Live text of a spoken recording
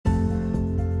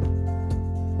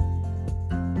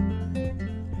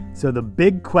So the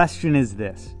big question is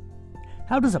this: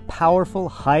 how does a powerful,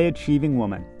 high-achieving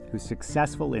woman who's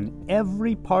successful in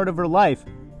every part of her life,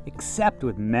 except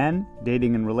with men,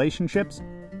 dating, and relationships,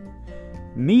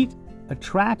 meet,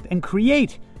 attract, and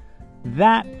create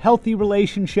that healthy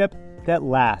relationship that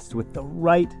lasts with the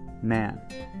right man?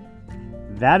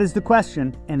 That is the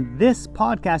question, and this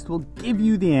podcast will give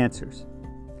you the answers.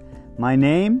 My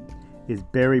name is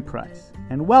Barry Price,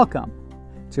 and welcome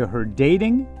to Her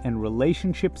Dating and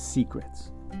Relationship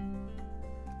Secrets.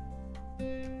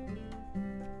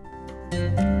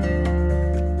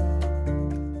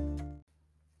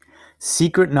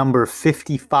 Secret number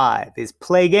 55 is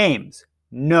play games.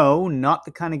 No, not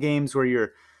the kind of games where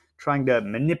you're trying to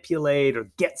manipulate or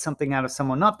get something out of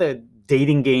someone. Not the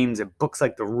dating games that books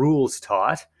like The Rules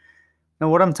taught. No,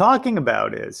 what I'm talking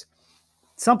about is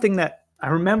something that I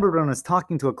remembered when I was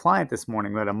talking to a client this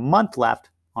morning who had a month left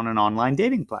on an online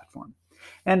dating platform.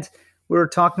 And we were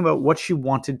talking about what she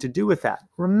wanted to do with that.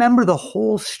 Remember, the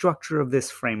whole structure of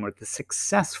this framework, the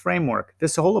success framework,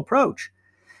 this whole approach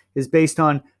is based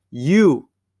on you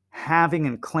having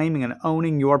and claiming and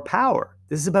owning your power.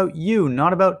 This is about you,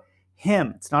 not about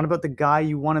him. It's not about the guy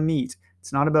you want to meet.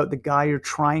 It's not about the guy you're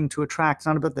trying to attract. It's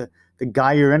not about the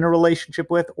guy you're in a relationship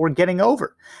with or getting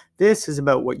over. This is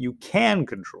about what you can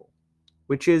control,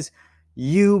 which is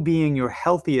you being your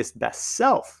healthiest, best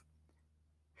self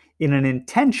in an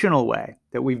intentional way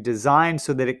that we've designed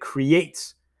so that it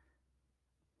creates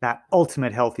that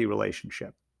ultimate healthy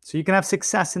relationship. So you can have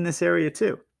success in this area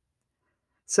too.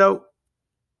 So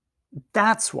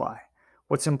that's why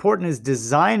what's important is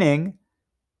designing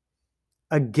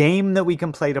a game that we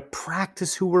can play to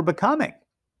practice who we're becoming.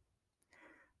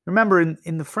 Remember,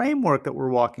 in the framework that we're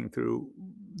walking through,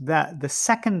 that the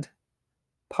second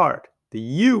part, the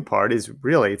you part, is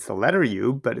really, it's the letter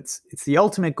U, but it's the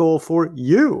ultimate goal for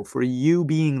you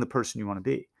being the person you want to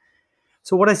be.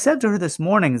 So what I said to her this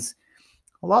morning is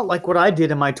a lot like what I did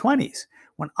in my 20s.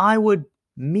 When I would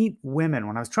meet women,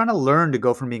 when I was trying to learn to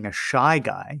go from being a shy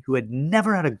guy who had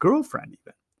never had a girlfriend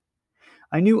even,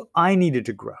 I knew I needed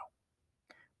to grow.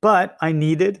 But I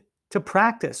needed to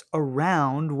practice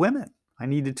around women. I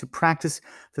needed to practice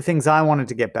the things I wanted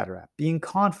to get better at: being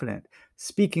confident,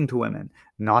 speaking to women,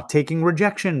 not taking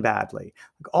rejection badly,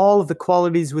 like all of the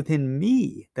qualities within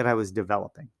me that I was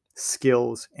developing,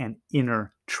 skills and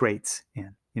inner traits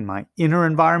in my inner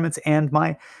environments and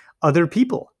my other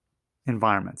people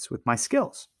environments with my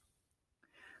skills.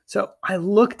 So I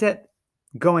looked at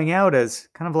going out as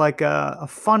kind of like a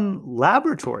fun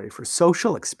laboratory for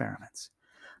social experiments.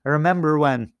 I remember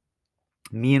when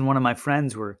me and one of my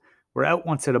friends were out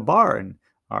once at a bar in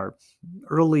our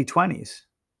early 20s.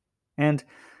 And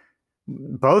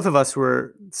both of us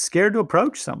were scared to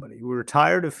approach somebody. We were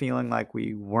tired of feeling like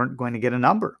we weren't going to get a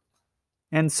number.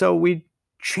 And so we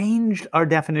changed our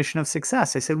definition of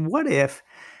success. I said, what if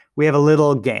we have a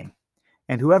little game?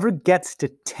 And whoever gets to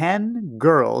 10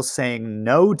 girls saying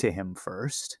no to him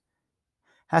first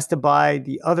has to buy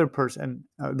the other person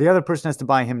has to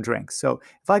buy him drinks. So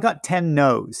if I got 10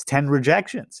 no's, 10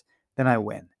 rejections, then I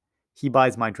win. He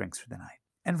buys my drinks for the night,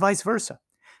 and vice versa.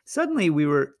 Suddenly we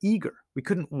were eager. We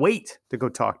couldn't wait to go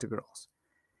talk to girls.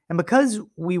 And because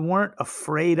we weren't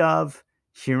afraid of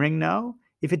hearing no,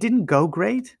 if it didn't go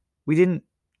great, we didn't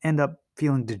end up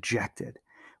feeling dejected.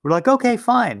 We're like, okay,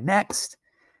 fine, next.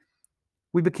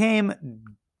 We became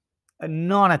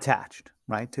non-attached,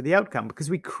 right, to the outcome because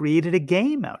we created a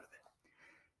game out of it.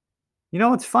 You know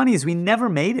what's funny is we never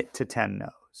made it to 10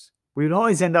 no's. We would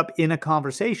always end up in a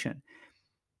conversation.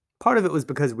 Part of it was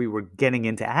because we were getting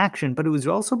into action, but it was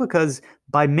also because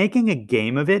by making a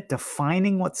game of it,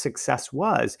 defining what success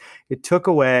was, it took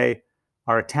away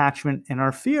our attachment and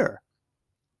our fear.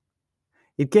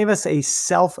 It gave us a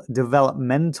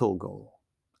self-developmental goal.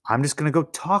 I'm just going to go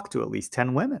talk to at least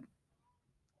 10 women.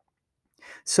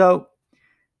 So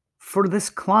for this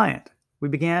client, we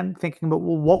began thinking about,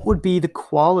 well, what would be the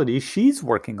quality she's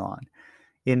working on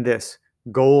in this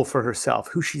goal for herself,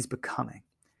 who she's becoming?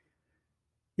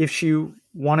 If she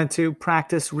wanted to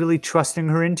practice really trusting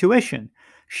her intuition,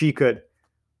 she could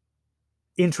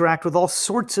interact with all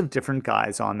sorts of different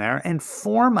guys on there and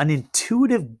form an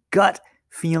intuitive gut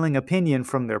feeling opinion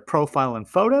from their profile and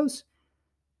photos,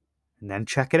 and then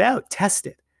check it out, test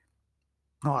it.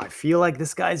 Oh, I feel like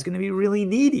this guy's going to be really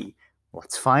needy.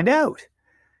 Let's find out.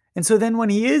 And so then when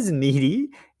he is needy,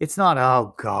 it's not,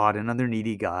 oh God, another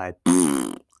needy guy.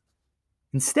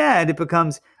 Instead, it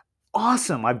becomes,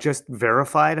 awesome, I've just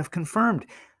verified, I've confirmed.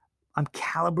 I'm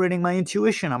calibrating my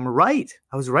intuition. I'm right.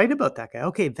 I was right about that guy.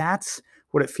 Okay, that's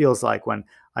what it feels like when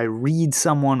I read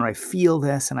someone or I feel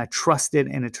this and I trust it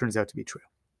and it turns out to be true.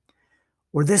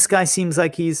 Or this guy seems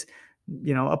like he's,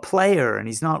 a player and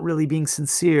he's not really being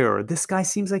sincere. Or this guy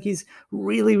seems like he's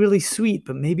really, really sweet,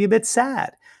 but maybe a bit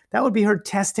sad. That would be her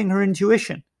testing her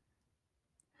intuition.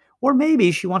 Or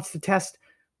maybe she wants to test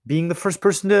being the first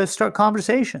person to start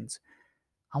conversations.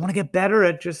 I want to get better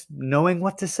at just knowing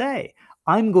what to say.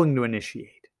 I'm going to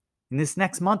initiate. In this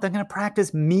next month, I'm going to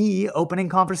practice me opening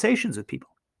conversations with people.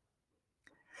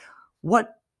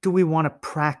 What do we want to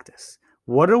practice?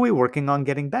 What are we working on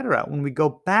getting better at? When we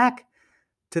go back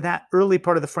to that early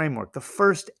part of the framework, the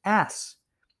first S,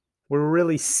 we're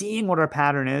really seeing what our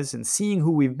pattern is and seeing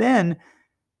who we've been.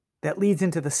 That leads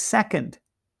into the second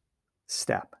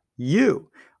step, you.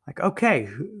 Like, okay,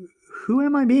 who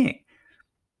am I being?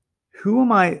 Who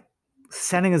am I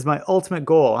setting as my ultimate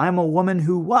goal? I'm a woman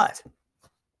who what?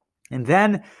 And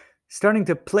then starting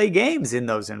to play games in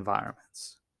those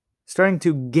environments. Starting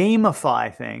to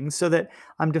gamify things so that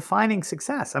I'm defining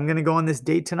success. I'm going to go on this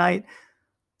date tonight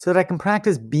so that I can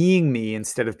practice being me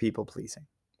instead of people pleasing.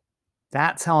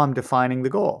 That's how I'm defining the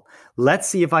goal. Let's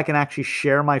see if I can actually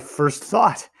share my first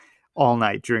thought all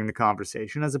night during the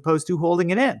conversation as opposed to holding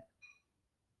it in.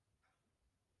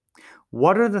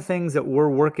 What are the things that we're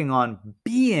working on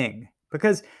being?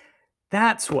 Because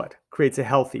that's what creates a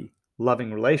healthy,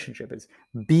 loving relationship, is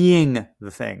being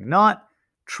the thing, not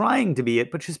trying to be it,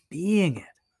 but just being it.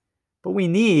 But we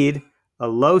need a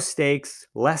low stakes,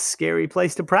 less scary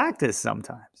place to practice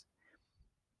sometimes.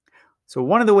 So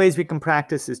one of the ways we can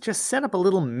practice is just set up a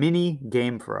little mini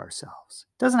game for ourselves.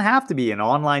 It doesn't have to be an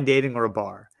online dating or a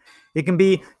bar. It can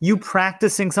be you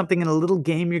practicing something in a little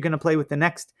game you're going to play with the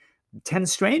next 10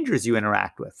 strangers you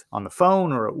interact with on the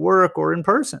phone or at work or in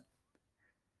person.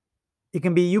 It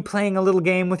can be you playing a little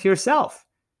game with yourself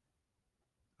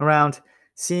around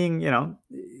seeing,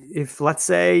 if let's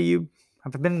say you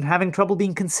have been having trouble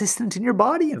being consistent in your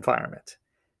body environment.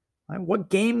 What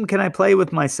game can I play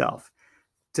with myself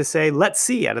to say, let's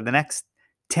see out of the next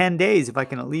 10 days if I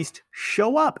can at least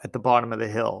show up at the bottom of the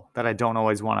hill that I don't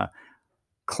always want to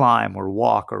climb or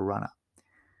walk or run up.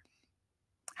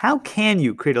 How can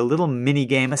you create a little mini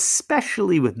game,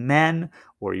 especially with men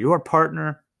or your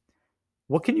partner?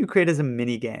 What can you create as a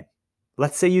mini game?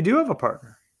 Let's say you do have a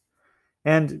partner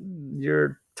and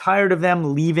you're tired of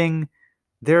them leaving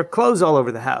their clothes all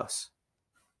over the house.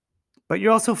 But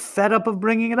you're also fed up of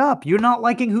bringing it up. You're not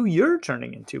liking who you're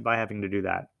turning into by having to do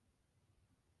that.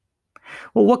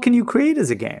 Well, what can you create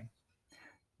as a game?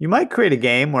 You might create a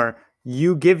game where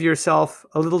you give yourself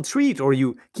a little treat or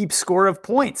you keep score of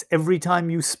points every time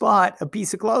you spot a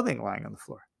piece of clothing lying on the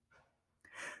floor.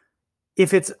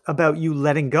 If it's about you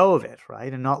letting go of it,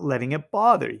 right, and not letting it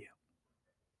bother you.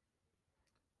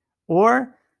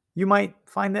 Or you might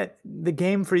find that the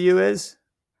game for you is,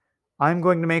 I'm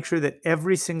going to make sure that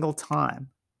every single time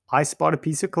I spot a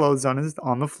piece of clothes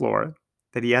on the floor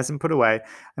that he hasn't put away,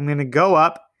 I'm going to go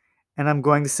up and I'm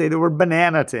going to say the word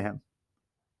banana to him.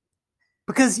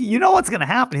 Because you know what's going to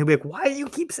happen. He'll be like, why do you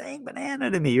keep saying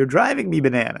banana to me? You're driving me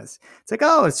bananas. It's like,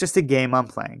 oh, it's just a game I'm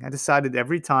playing. I decided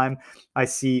every time I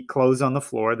see clothes on the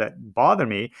floor that bother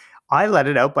me, I let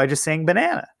it out by just saying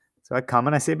banana. So I come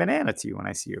and I say banana to you when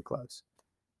I see your clothes.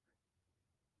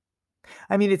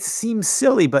 I mean, it seems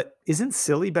silly, but isn't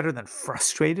silly better than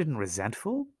frustrated and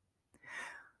resentful?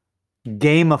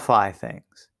 Gamify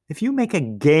things. If you make a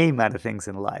game out of things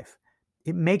in life,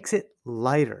 it makes it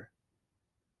lighter.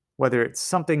 Whether it's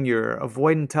something you're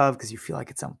avoidant of because you feel like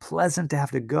it's unpleasant to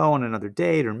have to go on another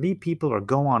date or meet people or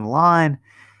go online.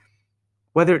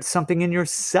 Whether it's something in your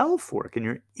self-work, in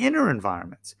your inner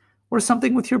environments, or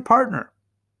something with your partner,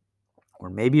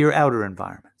 or maybe your outer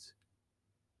environments.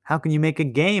 How can you make a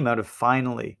game out of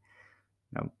finally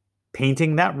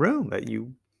painting that room that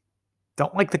you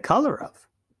don't like the color of?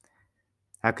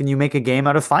 How can you make a game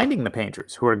out of finding the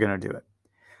painters who are going to do it?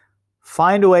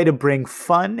 Find a way to bring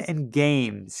fun and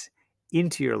games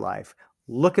into your life.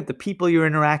 Look at the people you're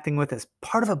interacting with as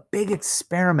part of a big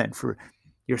experiment for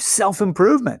your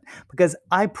self-improvement. Because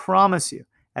I promise you,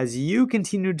 as you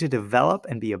continue to develop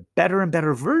and be a better and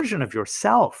better version of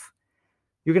yourself,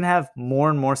 you're going to have more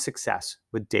and more success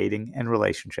with dating and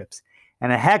relationships,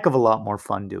 and a heck of a lot more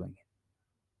fun doing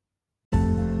it.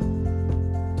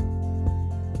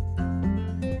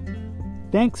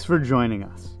 Thanks for joining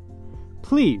us.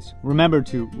 Please remember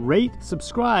to rate,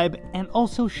 subscribe, and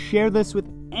also share this with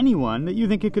anyone that you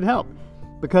think it could help,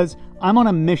 because I'm on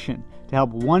a mission to help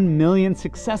 1 million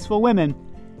successful women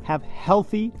have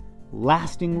healthy,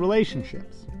 lasting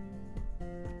relationships.